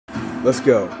Let's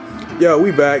go. Yo, we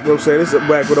back, you know what I'm saying? This is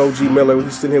back with OG Miller. We're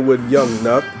sitting here with Young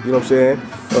Knuck, you know what I'm saying?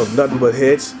 Of Nothing But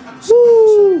Hits.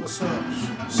 Woo! What's up?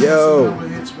 Yo.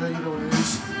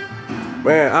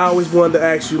 Man, I always wanted to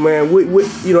ask you, man,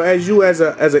 you know, as you as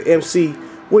an MC,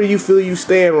 where do you feel you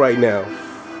stand right now?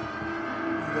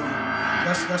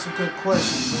 That's a good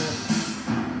question,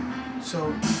 man.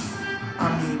 So,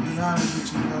 I mean, be honest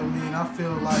with you, you know what I mean? I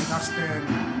feel like I stand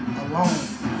alone.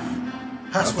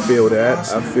 That's I feel that.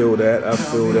 I feel that. I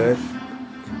feel that.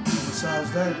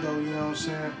 Besides that, though, you know what I'm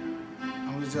saying?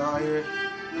 I'm just out here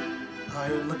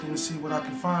looking to see what I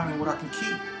can find and what I can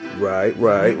keep. Right.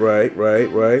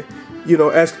 You know,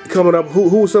 as coming up,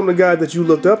 who are some of the guys that you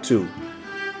looked up to,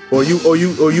 or you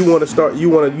want to start? You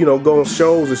want to, you know, go on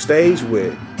shows or stage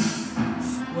with?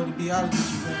 Well, to be honest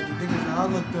with you, man, the niggas that I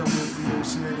looked up with, you know what I'm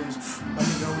saying, is my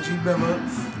nigga OG Miller.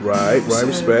 Right.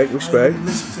 Respect.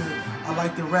 I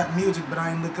like the rap music, but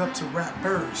I ain't look up to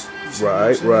rappers.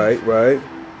 Right. You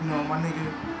know, my nigga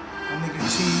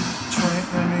T, Trent,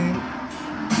 you know what I mean?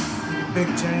 Nigga Big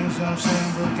James, you know what I'm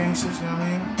saying? Real gangsters, you know what I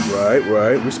mean?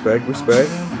 Right. Respect.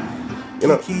 You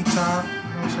know, Kiki Top, you know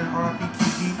what I'm saying? R.I.P.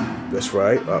 Kiki. That's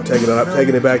right.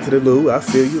 Taking it back to the Lou. I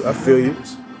feel you.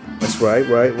 That's right.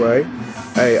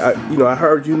 Hey, I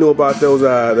heard you knew about those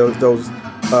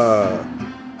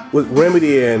with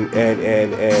Remedy and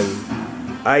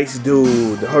Ice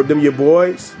Dude. Heard them your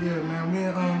boys? Yeah, man. Me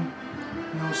and you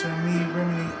know what I'm saying? Me,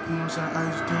 Remedy, you know what I'm saying?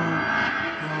 Ice Dude, you know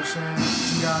what I'm saying?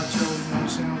 G.I. Joe, you know what I'm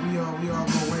saying? We all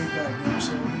go way back, you know what I'm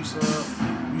saying?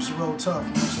 We used to roll tough, you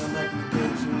know what I'm saying? Back in the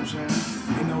days, you know what I'm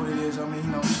saying? They know what it is. I mean,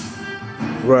 you know.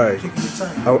 Right.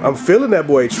 I'm feeling that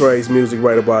boy Trey's music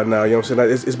right about now. You know what I'm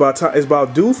saying? It's about time. It's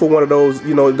about due for one of those.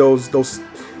 You know, those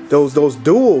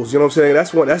duels. You know what I'm saying?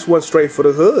 That's one straight for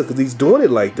the hood because he's doing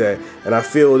it like that. And I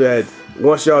feel that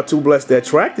once y'all two bless that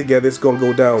track together, it's gonna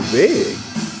go down big.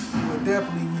 But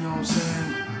definitely, you know what I'm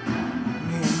saying?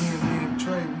 Me and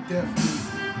Trey, we definitely,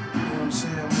 you know what I'm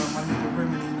saying? But my nigga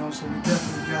Remedy, you know what I'm saying? We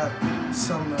definitely got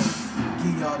something to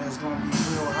give y'all that's gonna be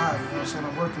real high. You know what I'm saying?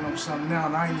 I'm working on something now,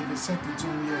 and I ain't even sent it to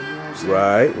him yet. You know what I'm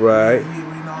saying? Right.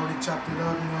 We already chopped it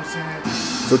up. You know what I'm saying?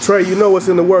 So Trey, you know what's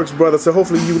in the works, brother. So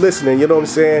hopefully you listening. You know what I'm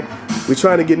saying? We're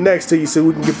trying to get next to you so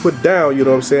we can get put down. You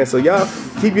know what I'm saying? So y'all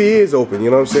keep your ears open.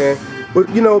 You know what I'm saying? But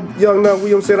you know, Young Knuck, you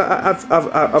know what I'm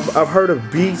saying? I've heard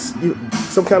of beefs,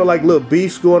 some kind of like little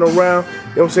beefs going around. You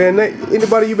know what I'm saying?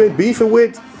 Anybody you been beefing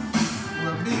with?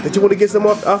 That you want to get some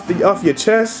off your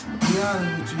chest? To be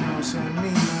honest with you, you know what I'm saying? Me,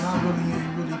 man, I really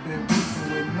ain't been beefing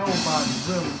with nobody,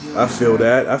 really. You know I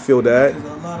feel that.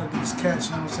 Because a lot of these cats,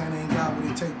 you know what I'm saying, ain't got what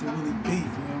it take to really beef, you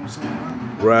know what I'm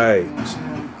saying? Right. You know what I'm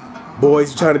saying?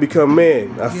 Boys trying to become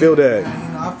men. I feel that. Man,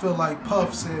 you know, I feel like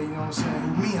Puff said, you know what I'm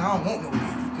saying? Me, I don't want no beef. You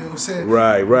know what I'm saying?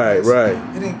 Right.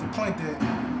 It ain't the point that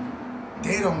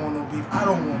they don't want no beef. I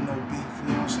don't want no beef. You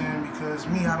know what I'm saying? Because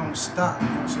me, I don't stop. You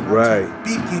know what I'm saying? Right.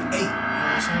 Beef get ate. You know what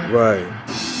I'm saying? Right.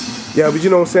 Yeah, but you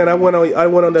know what I'm saying? I went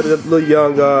on that little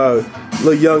young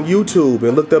YouTube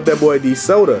and looked up that boy D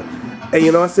Soda, and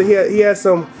you know I said he had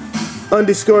some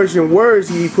undiscouraging words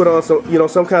he put on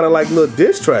some kind of like little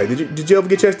diss track. Did you ever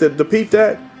get a chance to peep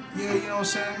that? Yeah, you know what I'm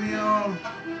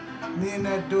saying? Me and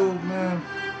that dude, man.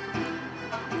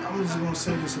 I'm just gonna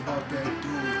say this about that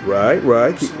dude.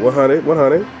 Right. Keep 100.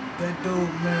 That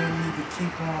dude, man, need to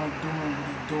keep on doing what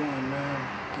he's doing, man,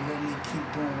 and let me keep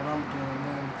doing what I'm doing,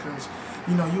 man. Because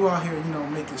you know you out here, you know,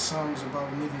 making songs about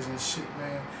niggas and shit,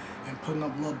 man, and putting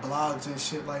up little blogs and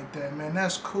shit like that, man.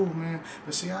 That's cool, man.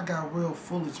 But see, I got real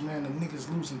foolish, man. The niggas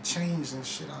losing chains and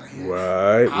shit out here.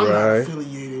 Right. I'm not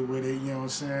affiliated with it, you know what I'm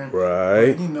saying?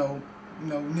 Right. But, you know,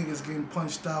 niggas getting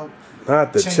punched out.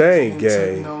 Not the chain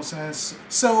gang. You know what I'm saying?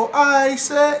 So I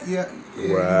said, yeah.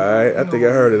 Right. I think I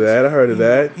heard of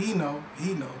that. He know.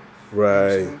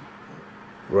 Right.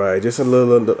 Right. Just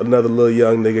another little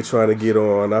young nigga trying to get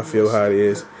on. I feel how it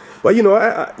is. But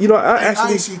I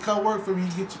actually come work for me, you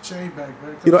get your chain back,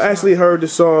 bro. You know, I actually heard the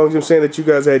songs, you know what I'm saying, that you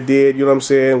guys had did, you know what I'm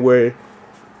saying, where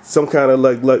some kind of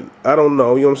like I don't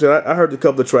know, you know what I'm saying? I heard a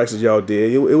couple of tracks that y'all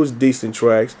did. It was decent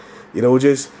tracks. You know,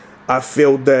 just I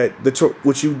felt that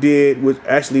what you did was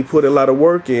actually put a lot of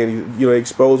work in, you know,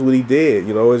 expose what he did.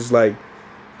 You know, it's like,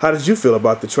 how did you feel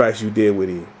about the tracks you did with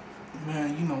him?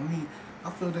 Man, you know me, I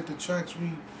feel that the tracks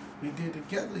we did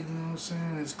together, you know what I'm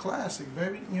saying, is classic,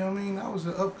 baby. You know what I mean? That was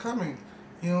the upcoming,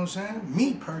 you know what I'm saying?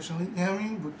 Me personally, you know what I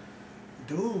mean? But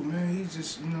dude, man, he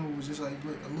just, you know, was just like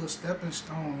a little stepping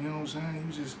stone, you know what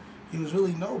I'm saying? He was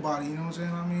really nobody, you know what I'm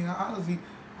saying? I mean, honestly,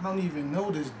 I don't even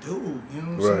know this dude. You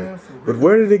know what I'm Right. saying? For But real.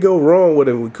 where did it go wrong with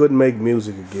him? We couldn't make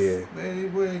music again.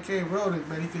 Man, where he came wrote it,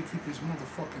 man, he could keep his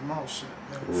motherfucking mouth shut,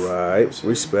 man. You know what Right. I'm saying?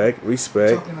 Respect. You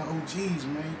Respect. talking to OGs,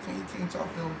 man. You can't talk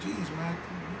to OGs, man.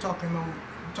 You talking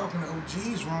to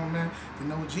OGs wrong, man.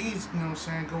 The OGs, you know what I'm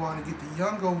saying, go out and get the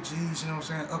young OGs, you know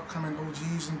what I'm saying, upcoming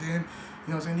OGs, and then,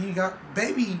 you know what I'm saying, you got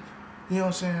baby, you know what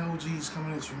I'm saying, OGs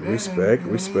coming at you, man. Respect. And, you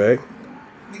know Respect. what I mean?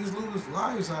 Niggas lose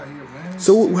lives out here, man.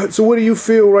 So what do you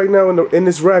feel right now in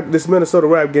this Minnesota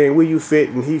rap game? Where you fit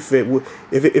and he fit?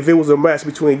 If it was a match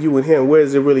between you and him, where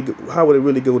does it really? How would it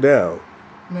really go down?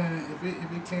 Man, if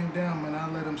it came down, man,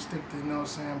 I'd let them stick to, you know what I'm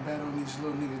saying, battling these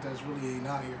little niggas that's really ain't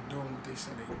out here doing what they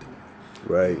say they doing.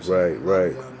 Right, You know right,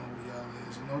 right. Y'all know who y'all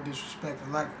is. No disrespect.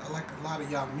 I like a lot of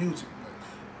y'all music,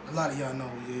 but a lot of y'all know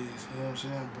who he is. You know what I'm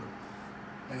saying?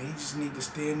 But man, he just need to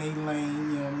stay in their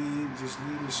lane. You know what I mean? Just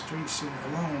leave the street shit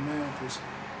alone, man. Cause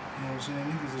you know what I'm saying,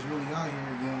 niggas is really out here.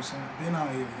 You know what I'm saying? Been out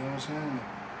here. You know what I'm saying? And,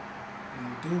 you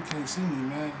know, dude can't see me,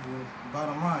 man. You know,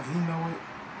 bottom line, he know it.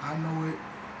 I know it.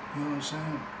 You know what I'm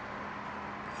saying?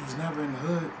 He's never in the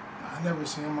hood. I never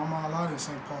see him. I'm all out in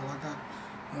St. Paul. I got,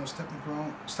 you know,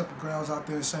 stepping grounds out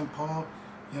there in St. Paul.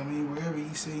 You know what I mean? Wherever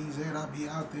he say he's at, I'll be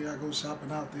out there. I go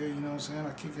shopping out there, you know what I'm saying?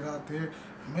 I kick it out there.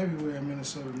 I'm everywhere in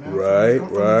Minnesota, man. Right, I'm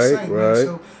from the Saint, right. Man,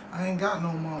 so I ain't got no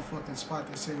motherfucking spot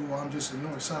that say, well, I'm just a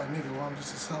north side nigga, or I'm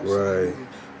just a south side nigga,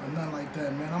 or nothing like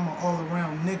that, man. I'm an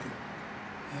all-around nigga.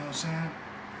 You know what I'm saying?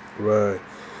 Right.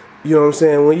 You know what I'm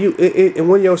saying? When you and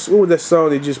when what was that song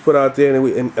they just put out there?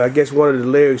 And I guess one of the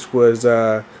lyrics was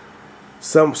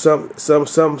some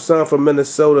from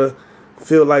Minnesota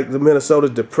feel like the Minnesota's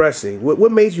depressing.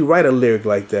 What made you write a lyric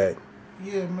like that?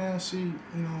 Yeah, man. See, you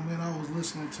know, man, I was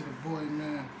listening to the boy,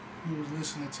 man. He was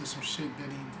listening to some shit that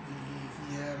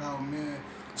he had out, man.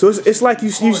 So it's like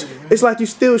it's like you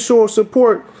still showing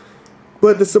support.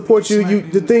 But the support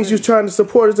the things you're trying to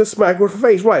support is a smack with the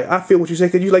face, right? I feel what you're saying,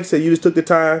 because you, like you said, you just took the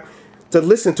time to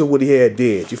listen to what he had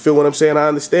did. You feel what I'm saying? I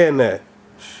understand that.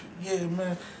 Yeah,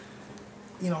 man.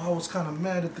 You know, I was kind of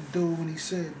mad at the dude when he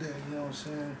said that, you know what I'm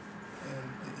saying?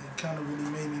 And it kind of really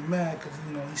made me mad because,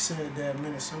 you know, he said that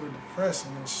Minnesota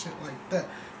depressing and shit like that.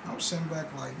 I'm sitting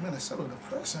back like, Minnesota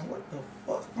depressing? What the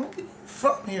fuck? Nigga, you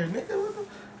from here, nigga?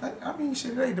 I mean,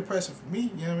 shit, it ain't depressing for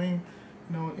me, you know what I mean?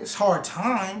 You know, it's hard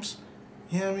times.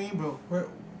 You know what I mean? But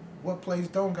what place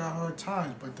don't got hard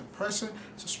times? But depression,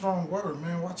 it's a strong word,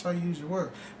 man. Watch how you use your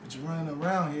word. But you're running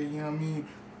around here, you know what I mean?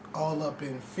 All up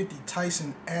in 50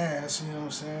 Tyson ass, you know what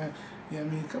I'm saying? You know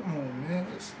what I mean? Come on, man.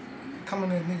 You're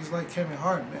coming at niggas like Kevin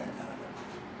Hart, man.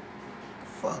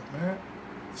 Fuck, man.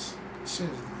 This shit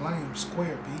is lame,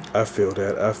 square, B. I feel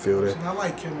that. I feel that. I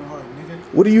like Kevin Hart, nigga.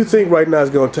 What do you think right now is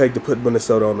going to take to put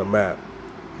Minnesota on the map?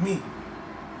 Me. You know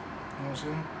what I'm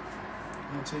saying?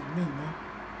 Gonna take me, man.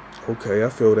 Okay, I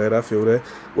feel that. I feel that.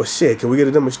 Well, shit, can we get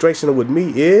a demonstration of what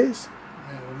me is?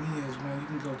 Man, what me is, man, you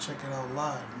can go check it out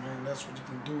live, man. That's what you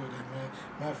can do with it, man.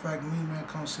 Matter of fact, me, man,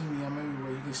 come see me. I'm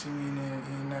everywhere. You can see me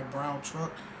in that brown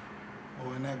truck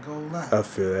or in that gold light. I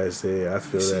feel that, yeah. I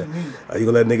feel that. Me. Are you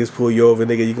going to let niggas pull you over,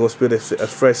 nigga? You going to spit a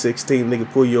fresh 16, nigga,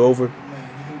 pull you over?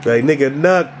 Man, like, nigga,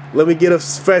 Knuck, let me get a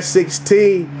fresh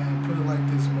 16. Man, put it like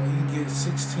this, man. You get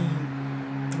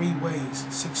 16 three ways.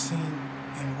 16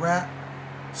 in rap,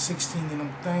 16 in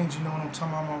them things, you know what I'm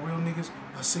talking about, my real niggas,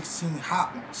 or 16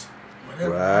 hot ones.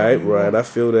 Whatever. Right. I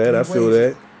feel that. I feel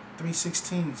that. 3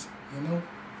 16s, you know?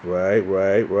 Right.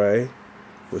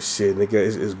 Well, shit,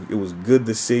 nigga, it was good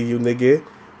to see you, nigga.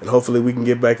 And hopefully we can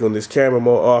get back on this camera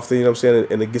more often, you know what I'm saying,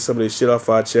 and to get some of this shit off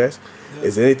our chest. Yeah.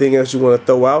 Is there anything else you want to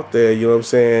throw out there, you know what I'm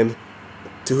saying,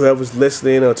 to whoever's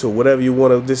listening or to whatever you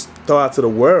want to just throw out to the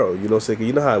world, you know what I'm saying?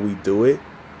 You know how we do it.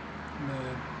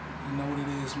 Man, you know what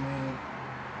it is, man.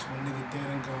 To a nigga dead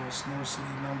and gone, Snow City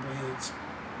number hits,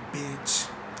 bitch.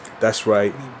 That's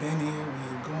right. We been here,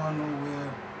 we ain't going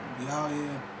nowhere, we out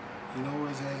here. You know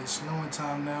where it's at, it's snowing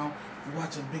time now. We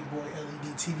watching big boy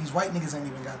LED TVs. White niggas ain't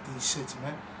even got these shits,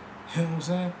 man. You know what I'm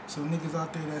saying? So niggas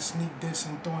out there that sneak this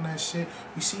and throwing that shit.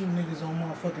 We see you niggas on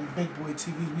motherfucking big boy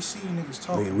TVs. We see you niggas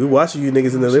talking. Nigga, we watching you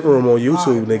niggas in the living room on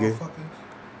YouTube, nigga.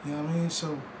 You know what I mean?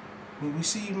 So when we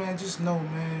see you, man, just know,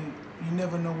 man, you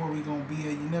never know where we gonna be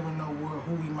at. You never know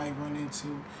who we might run into.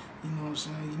 You know what I'm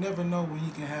saying? You never know when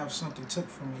you can have something took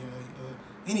from you.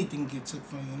 Anything get took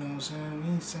from you, you know what I'm saying?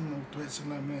 We ain't sending no threats or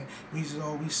nothing, man. We just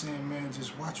always saying, man,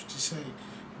 just watch what you say.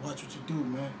 Watch what you do,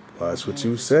 man. Watch what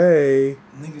you say.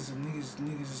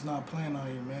 Niggas is not playing out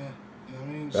here, man. You know what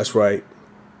I mean? That's right.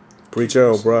 Preach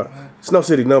on, bro. Snow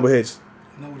City number hits.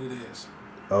 You know what it is.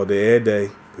 All day, every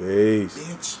day. Peace.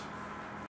 Bitch.